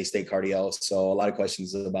 steady state cardio. So a lot of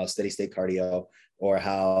questions about steady state cardio, or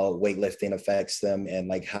how weightlifting affects them, and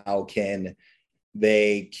like how can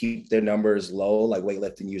they keep their numbers low. Like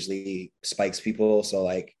weightlifting usually spikes people. So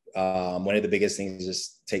like one of the biggest things is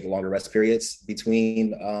just take longer rest periods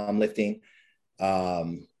between lifting.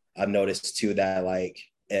 I've noticed too that like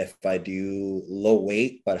if I do low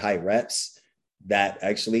weight but high reps, that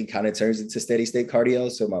actually kind of turns into steady state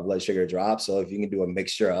cardio. So my blood sugar drops. So if you can do a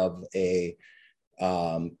mixture of like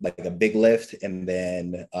a big lift, and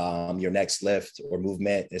then your next lift or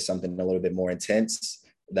movement is something a little bit more intense,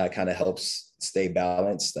 that kind of helps stay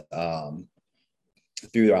balanced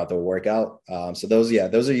throughout the workout. So those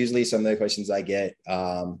are usually some of the questions I get.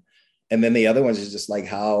 And then the other ones is just like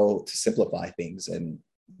how to simplify things. And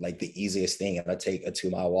like the easiest thing, and I take a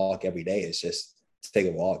 2-mile walk every day, is just to take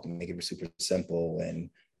a walk and make it super simple. And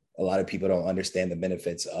a lot of people don't understand the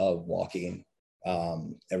benefits of walking.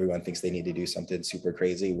 Everyone thinks they need to do something super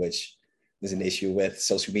crazy, which is an issue with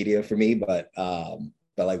social media for me, but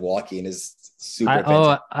like walking is super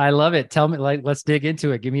fantastic. I love it. Tell me, like, let's dig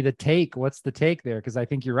into it. Give me the take. What's the take there? Because I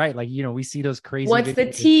think you're right. Like, we see those crazy What's videos.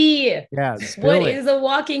 the tea? Yeah. What is a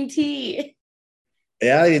walking tea?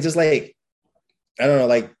 Yeah, it's just like, I don't know,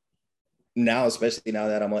 like now, especially now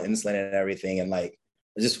that I'm on insulin and everything, and like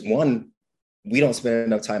just we don't spend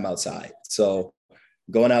enough time outside. So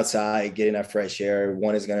going outside, getting that fresh air,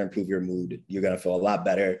 is going to improve your mood. You're going to feel a lot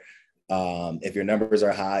better. If your numbers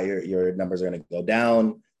are high, your numbers are going to go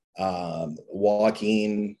down.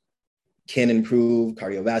 Walking can improve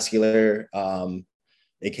cardiovascular.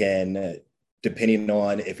 It can, depending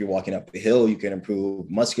on if you're walking up a hill, you can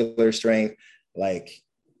improve muscular strength. Like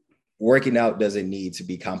working out doesn't need to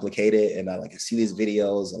be complicated. And I see these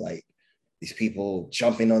videos of like these people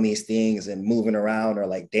jumping on these things and moving around, or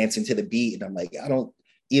like dancing to the beat. And I'm like, I don't,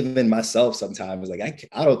 even myself sometimes, like,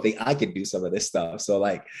 I don't think I could do some of this stuff. So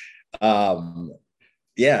like,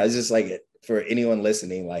 yeah, it's just like, for anyone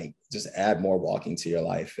listening, like just add more walking to your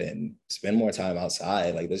life and spend more time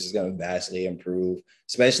outside. Like this is going to vastly improve,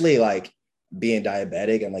 especially like being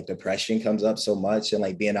diabetic and like depression comes up so much, and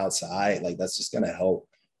like being outside, like that's just going to help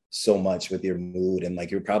so much with your mood. And like,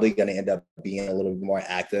 you're probably going to end up being a little bit more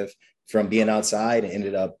active from being outside,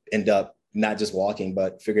 and end up not just walking,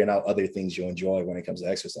 but figuring out other things you enjoy when it comes to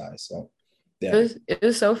exercise. So yeah. It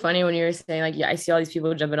was so funny when you were saying like, yeah, I see all these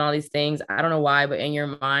people jumping all these things. I don't know why, but in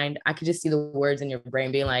your mind, I could just see the words in your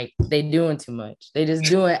brain being like, they doing too much. They just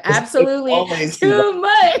doing absolutely too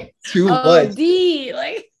much. Too much.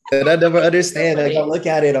 Like, and I never understand. Like I look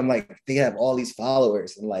at it, I'm like, they have all these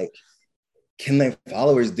followers, and like, can their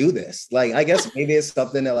followers do this? Like, I guess maybe it's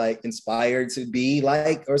something that like inspired to be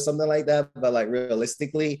like, or something like that. But like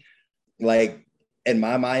realistically, like in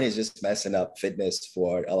my mind, it's just messing up fitness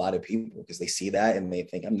for a lot of people, because they see that and they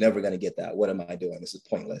think, I'm never going to get that. What am I doing? This is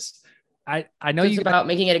pointless. I know it's about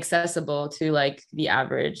making it accessible to like the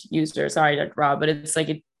average user. Sorry, Dr. Rob, but it's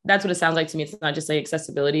like, that's what it sounds like to me. It's not just like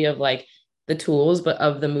accessibility of like the tools, but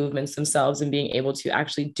of the movements themselves, and being able to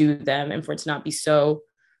actually do them, and for it to not be so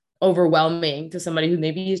overwhelming to somebody who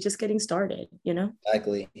maybe is just getting started,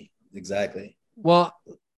 Exactly. Well,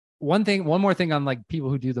 one more thing on like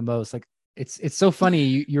people who do the most, like it's so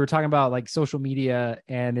funny. You were talking about like social media,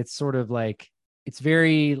 and it's sort of like,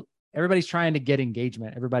 everybody's trying to get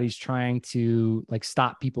engagement. Everybody's trying to like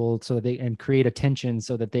stop people and create attention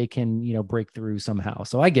so that they can, break through somehow.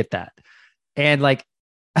 So I get that. And like,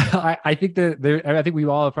 I think I think we've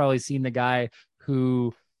all probably seen the guy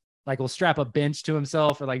who like will strap a bench to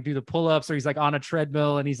himself, or like do the pull-ups, or he's like on a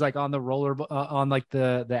treadmill and he's like on the roller on like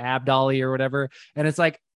the ab dolly or whatever. And it's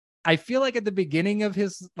like, I feel like at the beginning of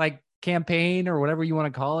his like campaign or whatever you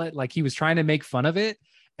want to call it, like he was trying to make fun of it.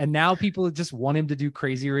 And now people just want him to do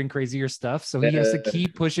crazier and crazier stuff. So he has to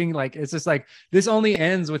keep pushing. Like, it's just like, this only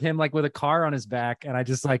ends with him like with a car on his back. And I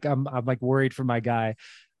just like, I'm like worried for my guy.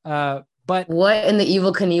 But what in the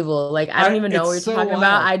Evil Knievel? Like, I don't even know what you're talking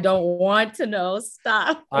about. I don't want to know.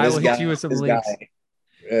 Stop. I will hit you with some links.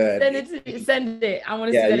 Send it. I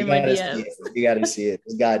want to see that in my DMs. You got to see it.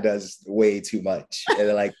 This guy does way too much.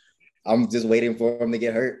 And like, I'm just waiting for him to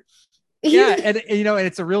get hurt. Yeah. And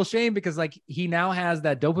it's a real shame because like he now has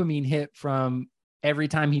that dopamine hit from every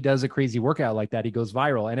time he does a crazy workout like that, he goes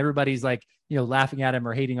viral and everybody's like, laughing at him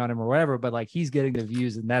or hating on him or whatever, but like he's getting the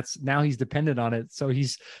views and now he's dependent on it. So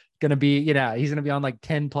he's going to be, he's going to be on like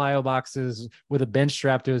 10 plyo boxes with a bench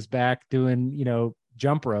strapped to his back doing,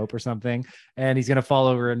 jump rope or something, and he's going to fall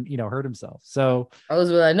over and, hurt himself. So I was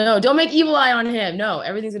like, no, don't make evil eye on him. No,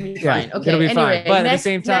 everything's going to be fine. Okay. It'll be fine. But at the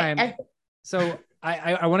same time, so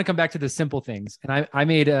I want to come back to the simple things. And I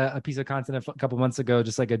made a piece of content a couple months ago,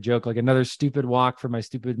 just like a joke, like another stupid walk for my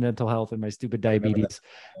stupid mental health and my stupid diabetes.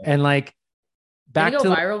 And like back to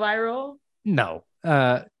viral. No.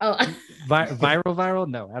 Viral?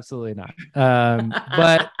 No, absolutely not.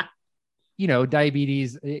 But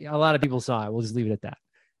diabetes, a lot of people saw it. We'll just leave it at that.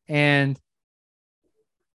 And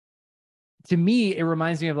to me, it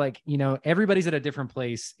reminds me of like, everybody's at a different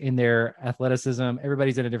place in their athleticism.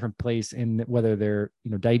 Everybody's at a different place in whether they're,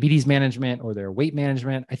 diabetes management or their weight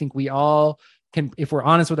management. I think we all can, if we're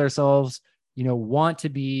honest with ourselves, want to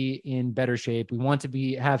be in better shape. We want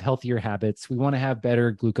to have healthier habits. We want to have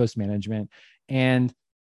better glucose management. And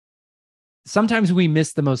sometimes we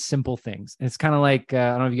miss the most simple things. And it's kind of like,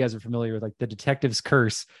 I don't know if you guys are familiar with like the detective's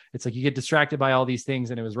curse. It's like you get distracted by all these things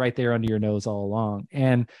and it was right there under your nose all along.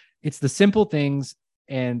 And it's the simple things.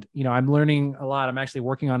 And, I'm learning a lot. I'm actually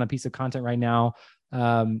working on a piece of content right now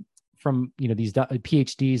from, these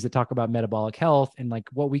PhDs that talk about metabolic health and like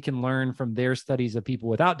what we can learn from their studies of people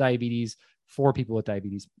without diabetes for people with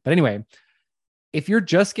diabetes. But anyway, if you're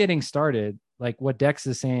just getting started, like what Dex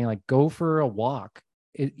is saying, like go for a walk.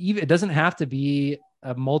 It doesn't have to be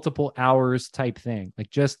a multiple hours type thing. Like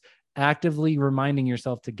just actively reminding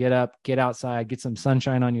yourself to get up, get outside, get some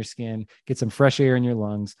sunshine on your skin, get some fresh air in your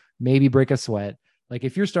lungs, maybe break a sweat. Like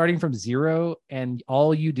if you're starting from zero and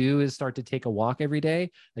all you do is start to take a walk every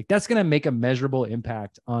day, like that's going to make a measurable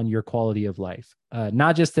impact on your quality of life,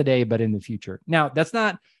 not just today, but in the future. Now, that's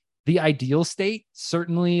not the ideal state.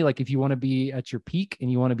 Certainly, like if you want to be at your peak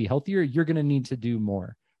and you want to be healthier, you're going to need to do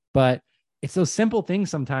more. But it's those simple things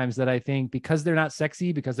sometimes that I think because they're not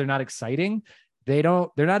sexy, because they're not exciting, they're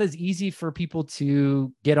not as easy for people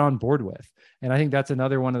to get on board with. And I think that's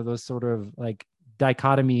another one of those sort of like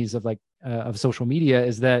dichotomies of like, of social media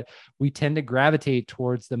is that we tend to gravitate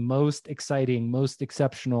towards the most exciting, most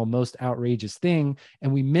exceptional, most outrageous thing.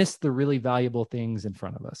 And we miss the really valuable things in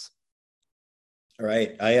front of us. All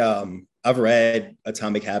right. I've read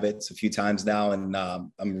Atomic Habits a few times now, and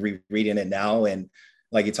I'm rereading it now. And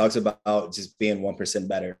like he talks about just being 1%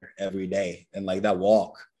 better every day. And like that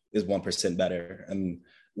walk is 1% better. And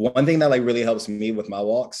one thing that like really helps me with my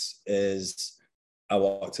walks is I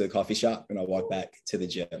walk to the coffee shop and I walk back to the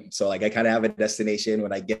gym. So like I kind of have a destination.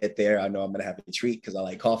 When I get there, I know I'm going to have a treat because I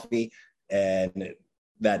like coffee. And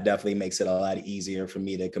that definitely makes it a lot easier for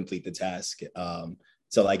me to complete the task.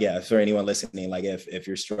 So like, yeah, for anyone listening, like if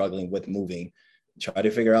you're struggling with moving, try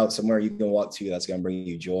to figure out somewhere you can walk to that's going to bring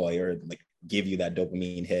you joy or like give you that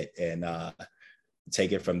dopamine hit and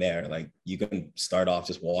take it from there. Like you can start off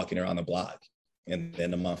just walking around the block and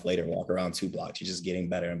then a month later walk around 2 blocks. You're just getting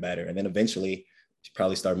better and better. And then eventually you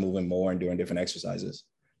probably start moving more and doing different exercises.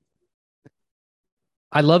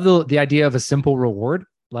 I love the idea of a simple reward.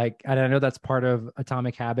 Like, and I know that's part of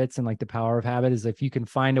Atomic Habits and like the power of habit is if you can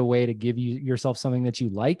find a way to give yourself something that you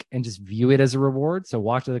like and just view it as a reward. So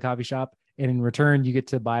walk to the coffee shop and in return, you get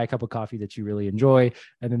to buy a cup of coffee that you really enjoy.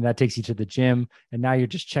 And then that takes you to the gym. And now you're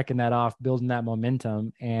just checking that off, building that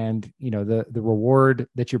momentum. And, the reward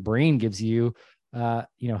that your brain gives you,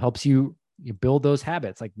 helps you build those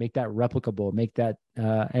habits, like make that replicable, make that,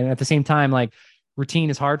 and at the same time, like, routine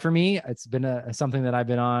is hard for me. It's been something that I've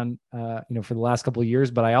been on, for the last couple of years,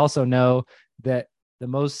 but I also know that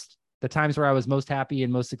the times where I was most happy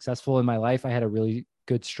and most successful in my life, I had a really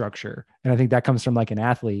good structure. And I think that comes from like an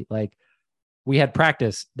athlete. Like we had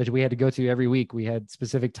practice that we had to go to every week. We had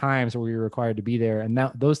specific times where we were required to be there. And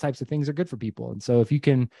those types of things are good for people. And so if you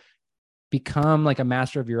can become like a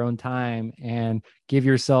master of your own time and give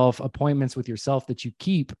yourself appointments with yourself that you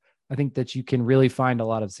keep, I think that you can really find a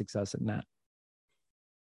lot of success in that.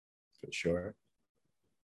 For sure.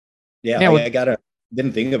 Yeah, I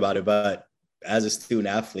didn't think about it, but as a student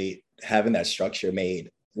athlete, having that structure made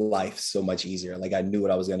life so much easier. Like I knew what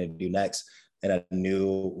I was going to do next. and I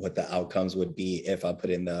knew what the outcomes would be if I put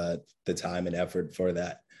in the time and effort for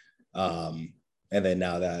that. And then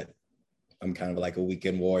now that I'm kind of like a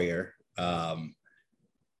weekend warrior,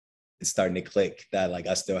 it's starting to click that like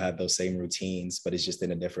I still have those same routines, but it's just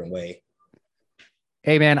in a different way.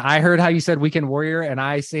 Hey man, I heard how you said weekend warrior, and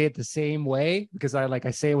I say it the same way because I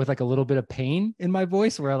say it with like a little bit of pain in my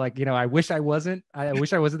voice, where like, you know, I wish I wasn't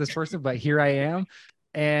this person, but here I am.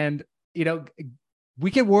 And you know,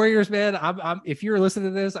 weekend warriors, man. I'm if you're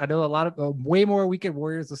listening to this, I know a lot of way more weekend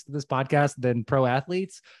warriors listen to this podcast than pro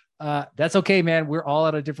athletes. That's okay, man. We're all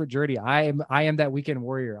on a different journey. I am that weekend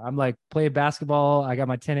warrior. I'm like playing basketball. I got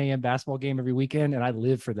my 10 a.m. basketball game every weekend, and I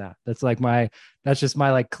live for that. That's just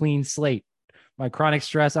my like clean slate. My chronic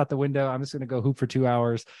stress out the window. I'm just going to go hoop for 2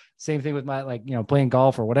 hours. Same thing with my, like, you know, playing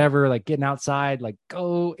golf or whatever, like getting outside, like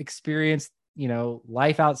go experience, you know,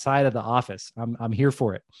 life outside of the office. I'm here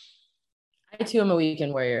for it. I too am a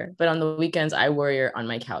weekend warrior, but on the weekends I warrior on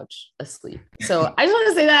my couch asleep. So I just want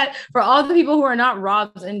to say that for all the people who are not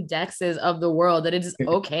Robs and Dexes of the world, that it is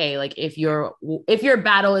okay. Like if your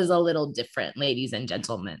battle is a little different, ladies and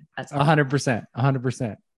gentlemen. That's 100%.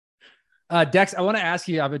 100%. Dex, I want to ask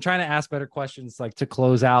you, I've been trying to ask better questions like to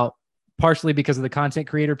close out, partially because of the content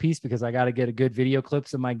creator piece, because I got to get a good video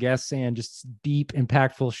clips of my guests saying just deep,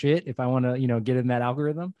 impactful shit if I want to, you know, get in that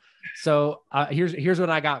algorithm. So here's what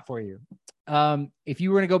I got for you. If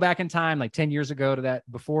you were going to go back in time, like 10 years ago to that,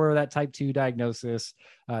 before that type 2 diagnosis,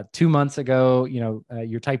 2 months ago, you know,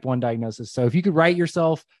 your type 1 diagnosis. So if you could write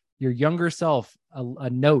yourself, your younger self, a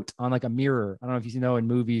note on like a mirror. I don't know if you know in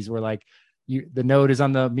movies where like, the note is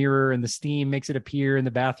on the mirror and the steam makes it appear in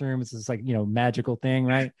the bathroom. It's this like, you know, magical thing,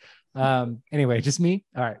 right? Anyway, just me.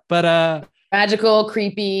 All right. But magical,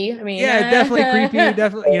 creepy. I mean, yeah, definitely creepy.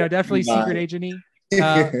 Definitely, you know, definitely secret agent-y.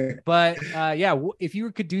 If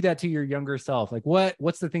you could do that to your younger self, like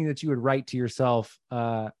what's the thing that you would write to yourself?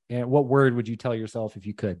 And what word would you tell yourself if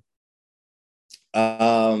you could?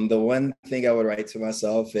 The one thing I would write to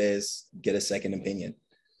myself is get a second opinion.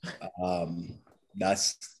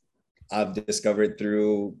 I've discovered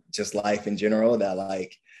through just life in general that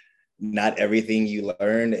like not everything you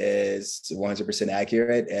learn is 100%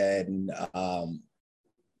 accurate. And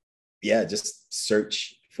just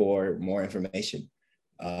search for more information.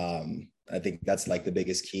 I think that's like the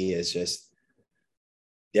biggest key is just,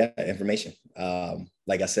 information.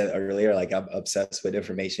 Like I said earlier, like I'm obsessed with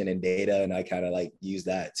information and data, and I kind of like use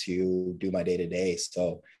that to do my day to day.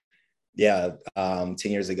 So 10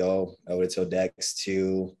 years ago, I would have told Dex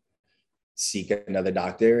to seek another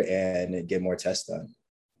doctor and get more tests done.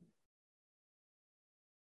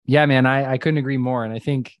 Yeah, man, I couldn't agree more. And I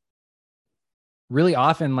think really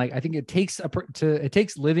often, like, I think it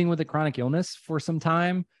takes living with a chronic illness for some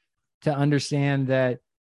time to understand that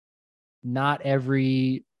not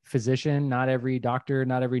every physician, not every doctor,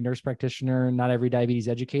 not every nurse practitioner, not every diabetes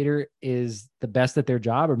educator is the best at their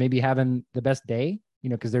job or maybe having the best day, you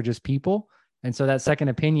know, because they're just people. And so that second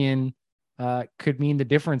opinion could mean the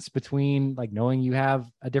difference between like knowing you have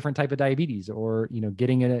a different type of diabetes or, you know,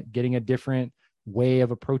 getting a different way of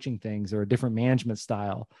approaching things or a different management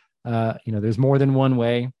style. You know, there's more than one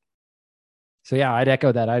way. So yeah, I'd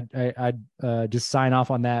echo that. I'd just sign off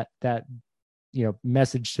on that, you know,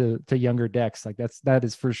 message to younger Dex. Like that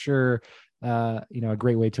is for sure, you know, a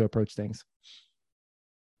great way to approach things.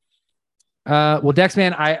 Well, Dex,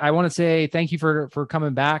 man, I want to say thank you for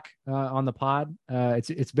coming back on the pod.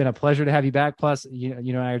 It's been a pleasure to have you back. Plus, you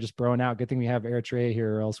know, and I are just broing out. Good thing we have Eritrea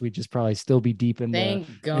here, or else we'd just probably still be deep in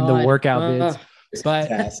the workout vids.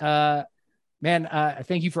 But man,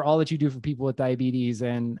 thank you for all that you do for people with diabetes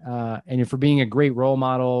and for being a great role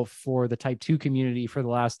model for the type 2 community for the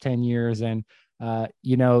last 10 years. And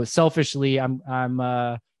you know, selfishly, I'm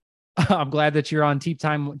glad that you're on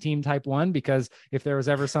team type 1, because if there was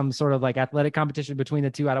ever some sort of like athletic competition between the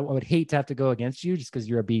two, I would hate to have to go against you just because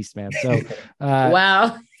you're a beast, man. So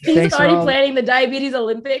wow, he's already planning the diabetes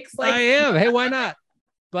Olympics. Like I am. Hey, why not?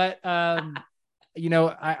 But you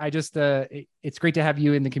know, I just it's great to have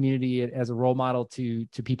you in the community as a role model to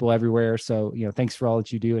people everywhere. So, you know, thanks for all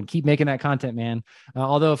that you do and keep making that content, man.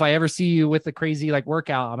 Although if I ever see you with the crazy like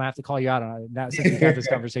workout, I'm gonna have to call you out on that since we had this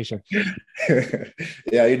conversation.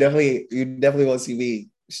 Yeah, you definitely won't see me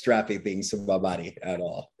strapping things to my body at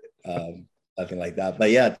all. Nothing like that.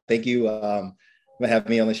 But yeah, thank you for having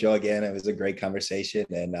me on the show again. It was a great conversation,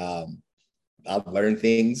 and I've learned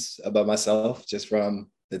things about myself just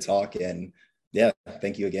from the talk. And yeah,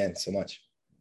 thank you again so much.